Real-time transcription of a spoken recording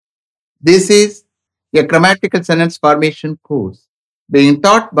This is a grammatical sentence formation course being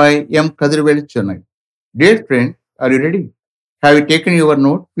taught by M. Kadirvel Chennai. Dear friend, are you ready? Have you taken your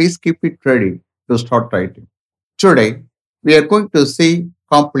note? Please keep it ready to start writing. Today, we are going to see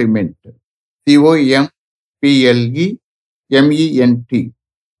complement. COMPLEMENT.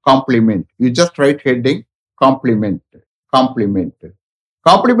 Complement. You just write heading complement. Complement.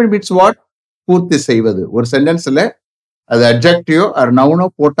 Complement means what? பூர்த்தி செய்வது. ஒரு சென்டென்ஸ்ல அது அட்ஜெக்டிவோ R நவுனோ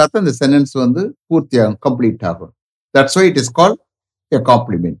போட்டா தான் இந்த sentence வந்து பூர்த்தி ஆகும், கம்ப்ளீட் ஆகும். That's why it is called a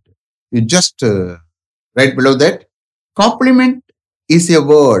complement. You just write below that. Complement is a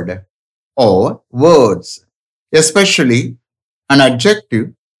word or words, especially an adjective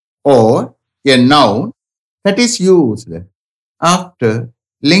or a noun that is used after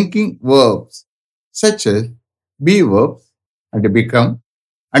linking verbs such as be verbs and become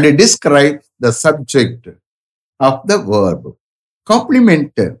and describes the subject of the verb.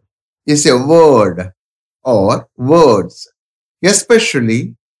 Complement is a word or words, especially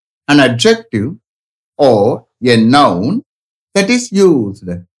an adjective or a noun that is used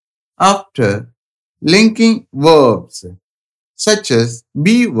after linking verbs such as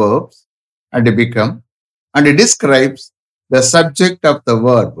be verbs and become and describes the subject of the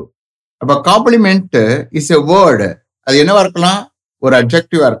verb. அப்ப complement is a word. அது என்னவா இருக்கலாம்? ஒரு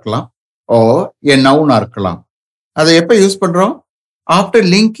அட்ஜெக்டிவா இருக்கலாம் ஓ எ நவுனா இருக்கலாம். அதை எப்ப use பண்றோம்? After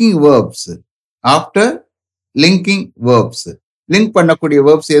linking verbs. After linking verbs. Link பண்ணக்கூடிய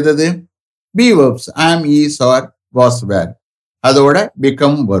வேர்ப்ஸ் எது? பி வேர்ப்ஸ், ஆம், ஈஸ், ஆர், வாஸ், வேர். அதோட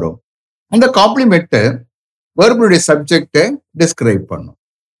பிகம் வரும். அந்த காம்ப்ளிமெண்ட் வேர்புடைய சப்ஜெக்டை டிஸ்கிரைப் பண்ணும்.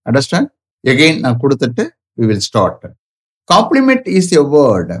 அண்டர்ஸ்டாண்ட்? எகெயின் நான் கொடுத்துட்டு we will start. Complement is a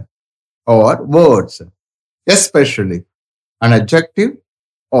word or words, especially an adjective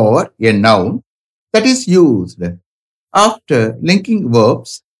or a noun that is used after linking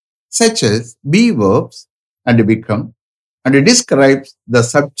verbs such as be verbs and become and describes the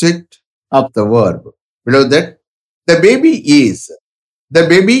subject of the verb. Below that, the baby is. The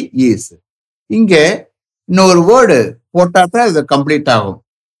baby is. இங்க இன்னொரு word போட்டா தான் அது complete ஆகும்.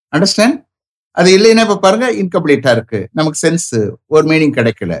 Understand? அது இல்லைன்னா இப்ப பாருங்க இன்கம்ப்ளீட்டா இருக்கு, நமக்கு சென்ஸ் ஒரு மீனிங்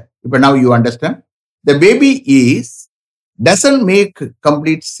கிடைக்கல. இப்ப now you understand. The baby is doesn't make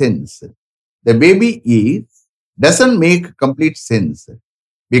complete sense. The baby is doesn't make complete sense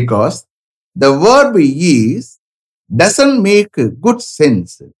because the verb is doesn't make good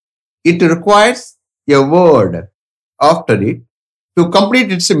sense. It requires a word after it to complete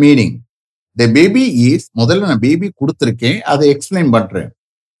its meaning. The baby is, முதல்ல நான் baby கொடுத்துருக்கேன், அதை explain பண்றேன்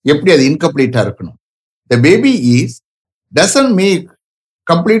எப்படி அது இன்கம்ப்ளீட்டா இருக்கணும். The baby is doesn't make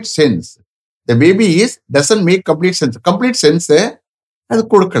complete sense. The baby is doesn't make complete sense. Complete sense அது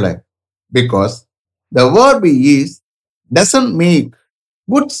கொடுக்கல. Because the verb is doesn't make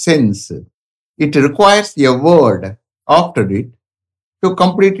good sense. It requires a word after it to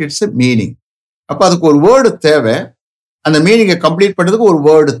complete its meaning. அப்ப அதுக்கு ஒரு word தேவை. அந்த மீனிங்கை complete பண்றதுக்கு ஒரு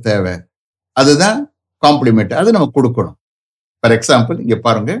word தேவை. அதுதான் காம்ப்ளிமெண்ட். அது நம்ம கொடுக்கணும். ஃபார் எக்ஸாம்பிள் இங்க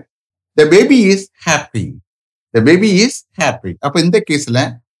பாருங்க, the baby is happy. The baby is happy. அப்ப இந்த கேஸ்ல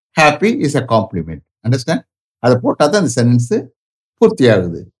happy is a compliment. Understand? அதை போட்டா தான் அந்த சென்டென்ஸ் பூர்த்தி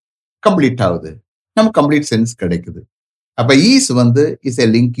ஆகுது, கம்ப்ளீட் ஆகுது, நம்ம கம்ப்ளீட் சென்ஸ் கிடைக்குது. அப்ப ஈஸ் வந்து இஸ் எ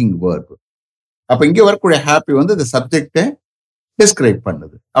லிங்கிங் வேர்ப். அப்ப இங்க வரக்கூடிய ஹாப்பி வந்து இந்த சப்ஜெக்டை டிஸ்கிரைப்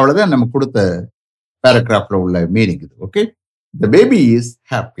பண்ணுது. அவ்வளவுதான் நம்ம கொடுத்த பேராகிராஃப்ல உள்ள மீனிங் இது. Okay, the baby is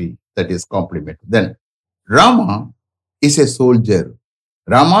happy. That is compliment. Then Rama is a soldier.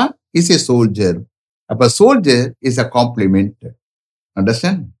 Rama is a soldier. அப்ப soldier is a compliment.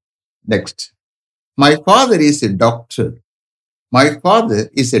 Understand? Next. My father is a doctor. My father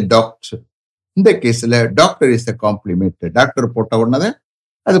is a doctor. இந்த கேஸ்ல doctor is a compliment. Doctor போட்ட உடனே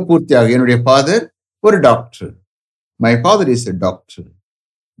அது பூர்த்தியாக என்னுடைய father ஒரு doctor. My father is a doctor.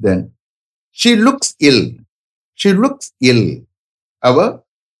 Then she looks ill. She looks ill. அவ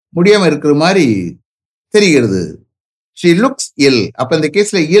முடியாம இருக்கிற மாதிரி தெரிகிறது. She looks ill. அப்ப இந்த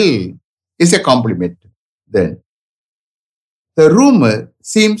கேஸ்ல ill is a compliment. Then the rumor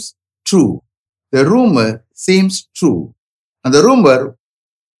seems true. The rumor seems true. அந்த rumor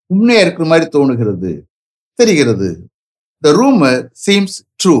உண்மையா இருக்கிற மாதிரி தோணுகிறது, தெரிகிறது. The rumor seems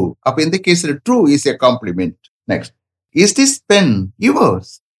true. அப்ப இந்த கேஸ்ல true is a compliment. Next. Is this pen yours?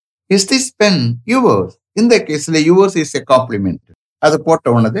 Is this pen yours? இந்த கேஸ்ல yours is a compliment. அது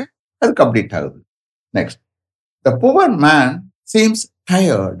போட்ட உடனே அது கம்ப்ளீட் ஆகுது. Next. The poor man seems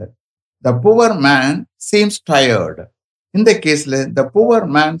tired. The poor man seems tired. இந்த கேஸ்ல the poor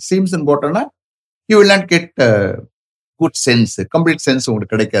man seems போட்டோம்னா you will not get good sense, complete sense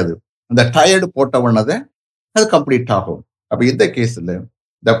உங்களுக்கு கிடைக்காது. அந்த டயர்டு போட்ட உடனே அது கம்ப்ளீட் ஆகும். அப்ப இந்த கேஸ்ல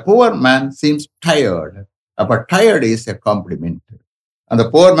The poor man seems tired. அப்ப tired is a compliment. அந்த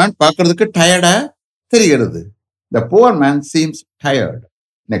poor man பார்க்கிறதுக்கு டயர்டா தெரிகிறது. The poor man seems tired.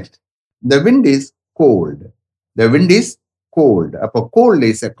 Next. The wind is cold. The wind is cold. அப்ப cold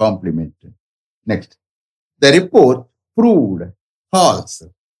is a compliment. Next. The report proved false.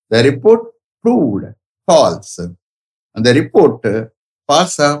 The report proved false. அந்த report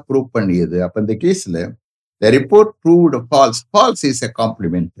ஃபால்ஸா prove பண்ணியது. அப்ப இந்த கேஸ்ல the report proved false. False is a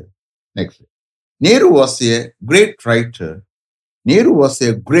compliment. Next. Nehru was a great writer. Nehru was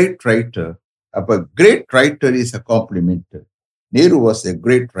a great writer. அப்ப great writer is a compliment. Nehru was a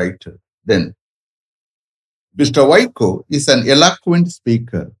great writer. Then Mr. Waiko is an eloquent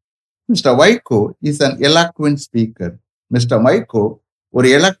speaker. Mr. Waiko is an eloquent speaker. Mr. Waiko ஒரு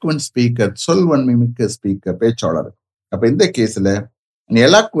eloquent speaker, சொல்வன்மை மிக்க speaker, பேச்சாளர். அப்ப இந்த கேஸ்ல an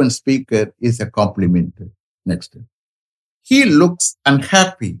eloquent speaker is a compliment. Next. He looks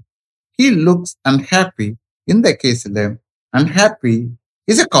unhappy. He looks unhappy. இந்த கேஸ்ல unhappy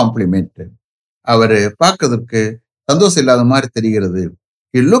is a compliment. அவரு பார்க்கிறதுக்கு சந்தோஷம் இல்லாத மாதிரி தெரிகிறது.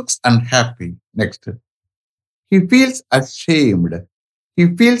 He looks unhappy. Next. He feels ashamed. He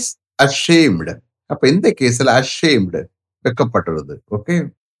feels ashamed. அப்ப இந்த கேஸ்ல ashamed வெக்கப்படுறது. ஓகே,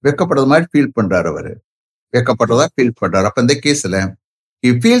 வெக்கப்படுறது மாதிரி ஃபீல் பண்றாரு அவரு. வெக்கப்படுறதா ஃபீல் பண்றாரு. அப்ப இந்த கேஸ்ல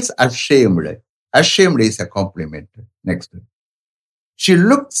he feels ashamed. Ashamed is a compliment. Next. She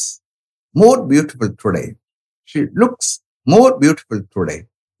looks more beautiful today. She looks more beautiful today.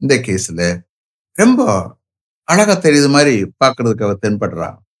 இந்த கேஸ்ல ரொம்ப அழகா தெரியுது மாதிரி பார்க்கிறதுக்கு அவ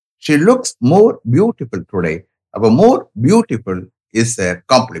தென்படுறா. She looks more beautiful today. அப்ப more beautiful is a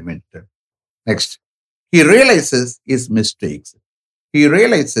compliment. Next. He realizes his mistakes. He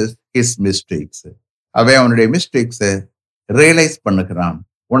realizes his mistakes. அவன் அவனுடைய மிஸ்டேக்ஸை ரியலைஸ் பண்ணுகிறான்,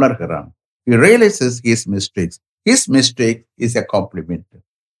 உணர்கிறான். He realizes his mistakes. His mistake is a compliment.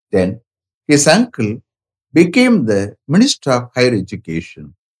 Then his uncle became the Minister of Higher Education.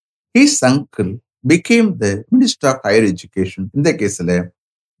 His uncle became the Minister of Higher Education. In the case,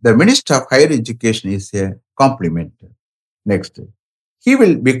 the Minister of Higher Education is a compliment. Next. He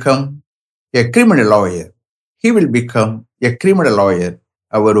will become a criminal lawyer. He will become a criminal lawyer.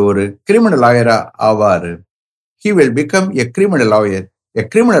 அவர் ஒரு criminal லாயரா ஆவாரு. He will become a criminal lawyer. A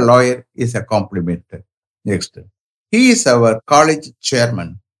criminal lawyer is a compliment. Next. He is our college chairman.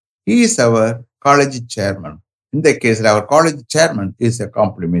 He is our college chairman. In the case, our college chairman is a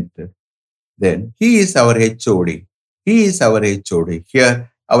compliment. Then he is our HOD. He is our HOD. Here,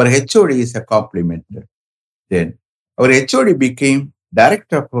 our HOD is a compliment. Then our HOD became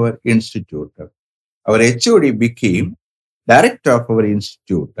director of our institute. Our HOD became director of our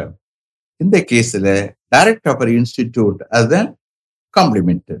institute. இந்த கேஸ்ல director of our institute அதுதான்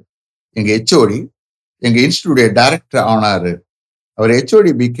complement. எங்க HOD எங்க institute director ஆனாரு. Our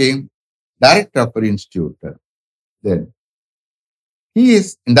HOD became director of our institute. Then he is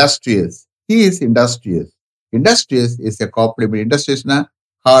industrious. He is industrious. Industrious is a compliment. Industriousனா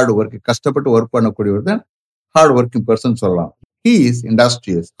hard work, கஷ்டப்பட்டு work பண்ணக்கூடியவர் தான் hard working person சொல்லலாம். He is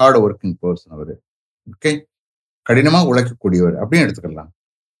industrious, hard working person அவரு. Okay, கடினமா உழைக்கக்கூடியவர் அப்படின்னு எடுத்துக்கலாம்.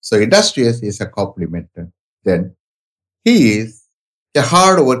 So industrious is a compliment. Then he is a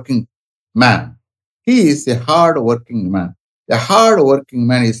hard working man. He is a hard working man. A hard working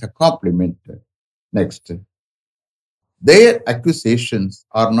man is a compliment. Next. Their accusations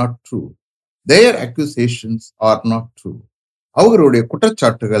are not true. Their accusations are not true. அவர்களுடைய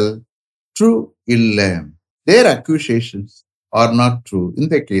குற்றச்சாட்டுகள் true இல்ல. Their accusations are not true. In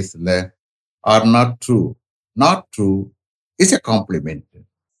the case are not true. Not true is a compliment.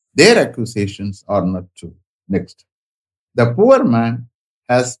 Their accusations are not true. Next. The poor man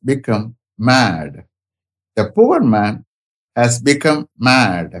has become mad. The poor man has become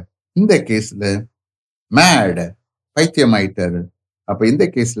mad. In the case, mad, பைத்தியமாயிட்டாரு. அப்ப இந்த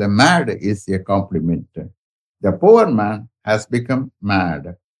கேஸ்ல mad is a compliment. The poor man has become mad.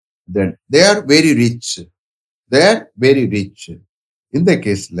 Then they are very rich. They are very rich. In the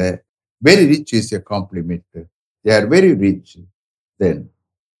case, very rich is a compliment. They are very rich. Then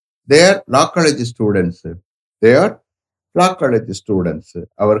they are law college students. They are law college students.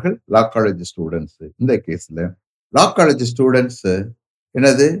 அவர்கள் law college students. இந்த கேஸ்ல law college students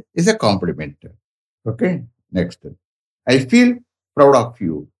என்னது is a compliment. Okay, next. I feel proud of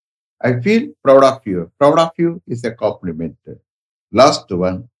you. I feel proud of you. Proud of you is a compliment. Last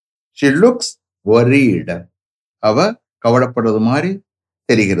one. She looks worried. அவ கவலைப்படுறது மாதிரி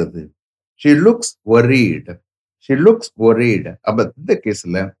தெரிகிறது. She looks worried. She looks worried. அப்ப இந்த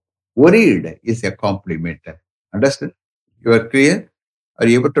கேஸ்ல worried is a compliment. Understand? You are clear? Are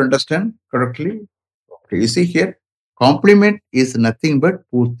you able to understand correctly? Okay, you see here, complement is nothing but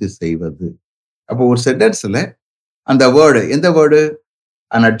பூர்த்தி செய்வது. அப்போ ஒரு சென்டென்ஸ்ல அந்த வேர்டு எந்த வேர்டு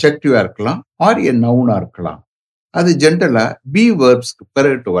அன் அட்ஜெக்டிவா இருக்கலாம் ஆர் எ நவுனா இருக்கலாம். அது ஜென்ரலா பி வேர்ப்ஸ்க்கு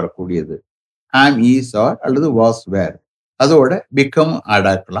பிறகு வரக்கூடியது. ஆம், ஈஸ், ஆர் அல்லது வாஸ், வேர். அதோட பிகம் ஆட்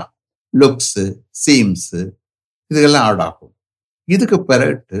ஆக்கலாம். லுக்ஸ், சீம்ஸ் இதுக்கெல்லாம் ஆட் ஆகும். இதுக்கு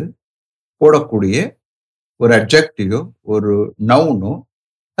பிறகு போடக்கூடிய ஒரு அட்ஜெக்டிவோ ஒரு நவுனோ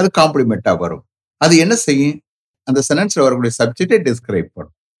அது காம்ப்ளிமெண்டா வரும். அது என்ன செய்யும்? அந்த சென்டென்ஸ்ல வரக்கூடிய சப்ஜெக்டை டிஸ்கிரைப்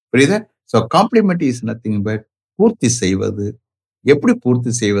பண்ணும். புரியுதா? So complement is nothing but பூர்த்தி செய்வது. எப்படி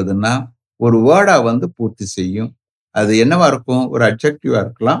பூர்த்தி செய்வதுன்னா ஒரு வேர்டா வந்து பூர்த்தி செய்யும். அது என்னவா இருக்கும்? ஒரு அட்ஜெக்டிவா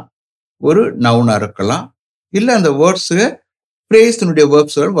இருக்கலாம், ஒரு நவுனா இருக்கலாம், இல்ல அந்த வேர்ட்ஸ் பிரேஸினுடைய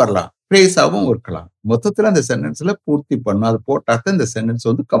வேர்ப்ஸ்கள் வரலாம், பிரேஸாவும் இருக்கலாம். மொத்தத்துல அந்த சென்டென்ஸ்ல பூர்த்தி பண்ணும். அது போட்டாதான் இந்த சென்டென்ஸ்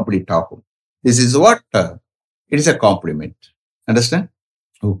வந்து கம்ப்ளீட் ஆகும். This is what it is a compliment. Understand?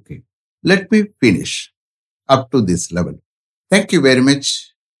 Okay. Let me finish up to this level. Thank you very much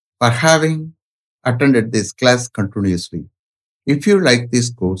for having attended this class continuously. If you like this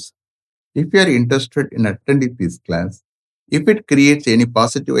course, if you are interested in attending this class, if it creates any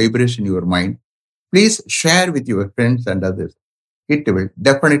positive vibration in your mind, please share with your friends and others. It will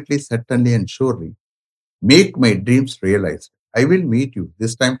definitely, certainly, and surely make my dreams realized. I will meet you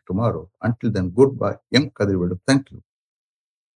this time tomorrow. Until then, goodbye. M. Kadirvadu. Thank you.